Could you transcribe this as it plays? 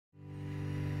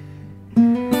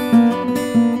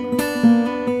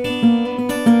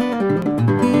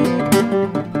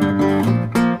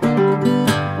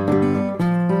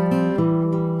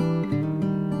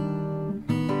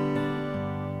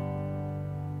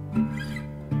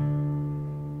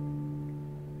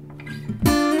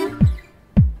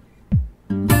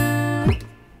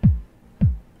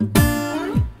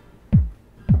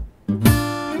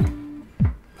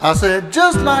I said,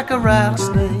 just like a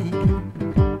rattlesnake,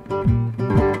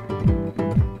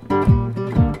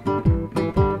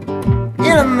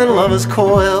 in the middle of his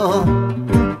coil.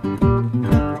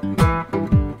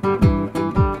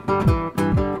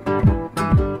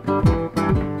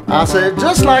 I said,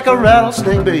 just like a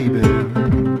rattlesnake, baby,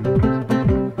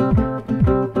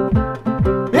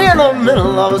 in the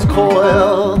middle of his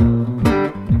coil.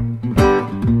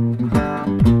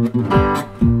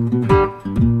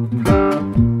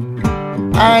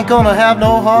 I ain't gonna have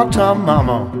no hard time,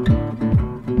 mama,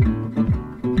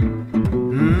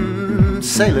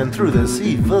 sailing through this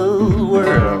evil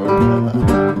world.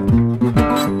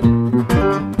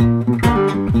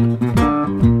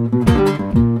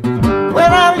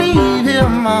 When I leave here,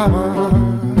 mama,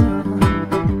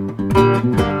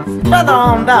 further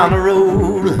on down the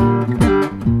road,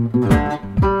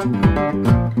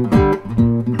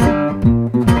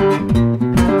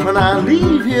 when I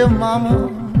leave here, mama,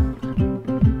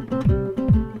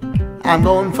 I'm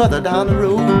going further down the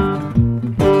road.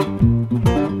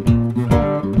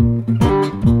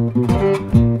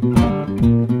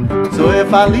 So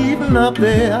if I leaving up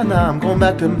there, now I'm going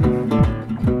back to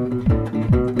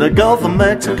the Gulf of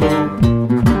Mexico.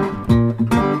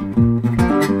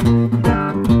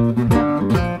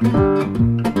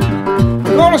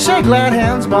 I'm gonna shake glad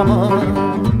hands, mama,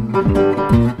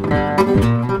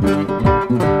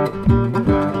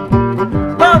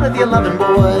 down with your loving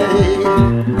boy.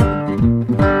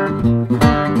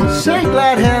 Shake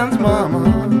glad hands, mama,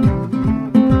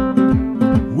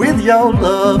 with your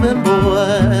loving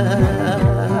boy.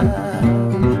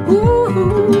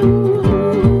 Ooh,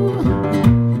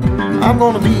 I'm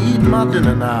gonna be eating my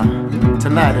dinner now,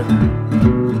 tonight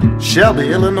in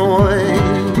Shelby, Illinois.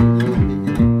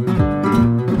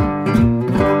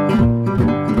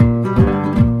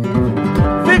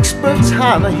 Vicksburg's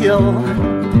high on the hill,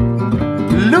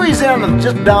 Louisiana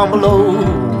just down below.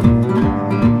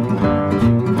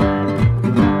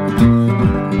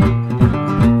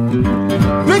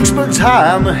 Vicksburg's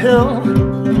high on the hill,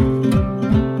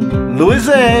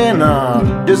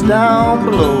 Louisiana just down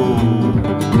below.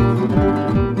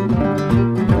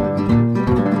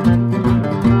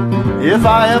 If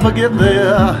I ever get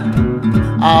there,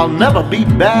 I'll never be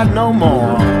bad no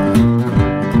more.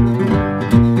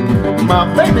 My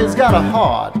baby's got a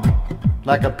heart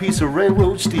like a piece of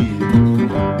railroad steel.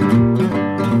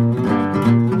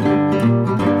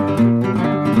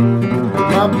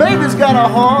 My baby's got a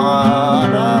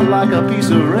heart like a piece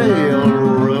of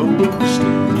railroad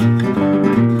steel.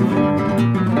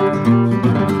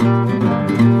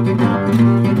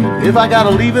 If I gotta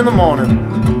leave in the morning,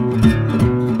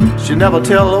 she never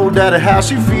tell old daddy how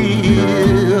she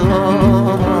feel.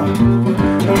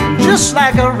 Just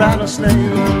like a rattlesnake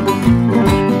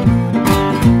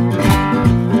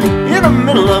in the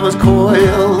middle of his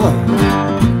coil.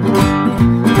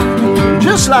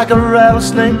 Just like a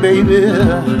rattlesnake, baby,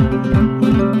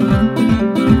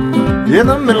 in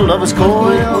the middle of his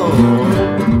coil.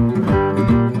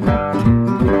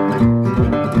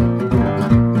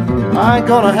 I ain't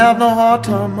gonna have no hard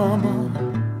time, mama,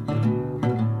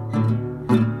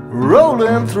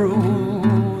 rolling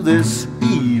through this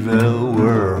evil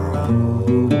world.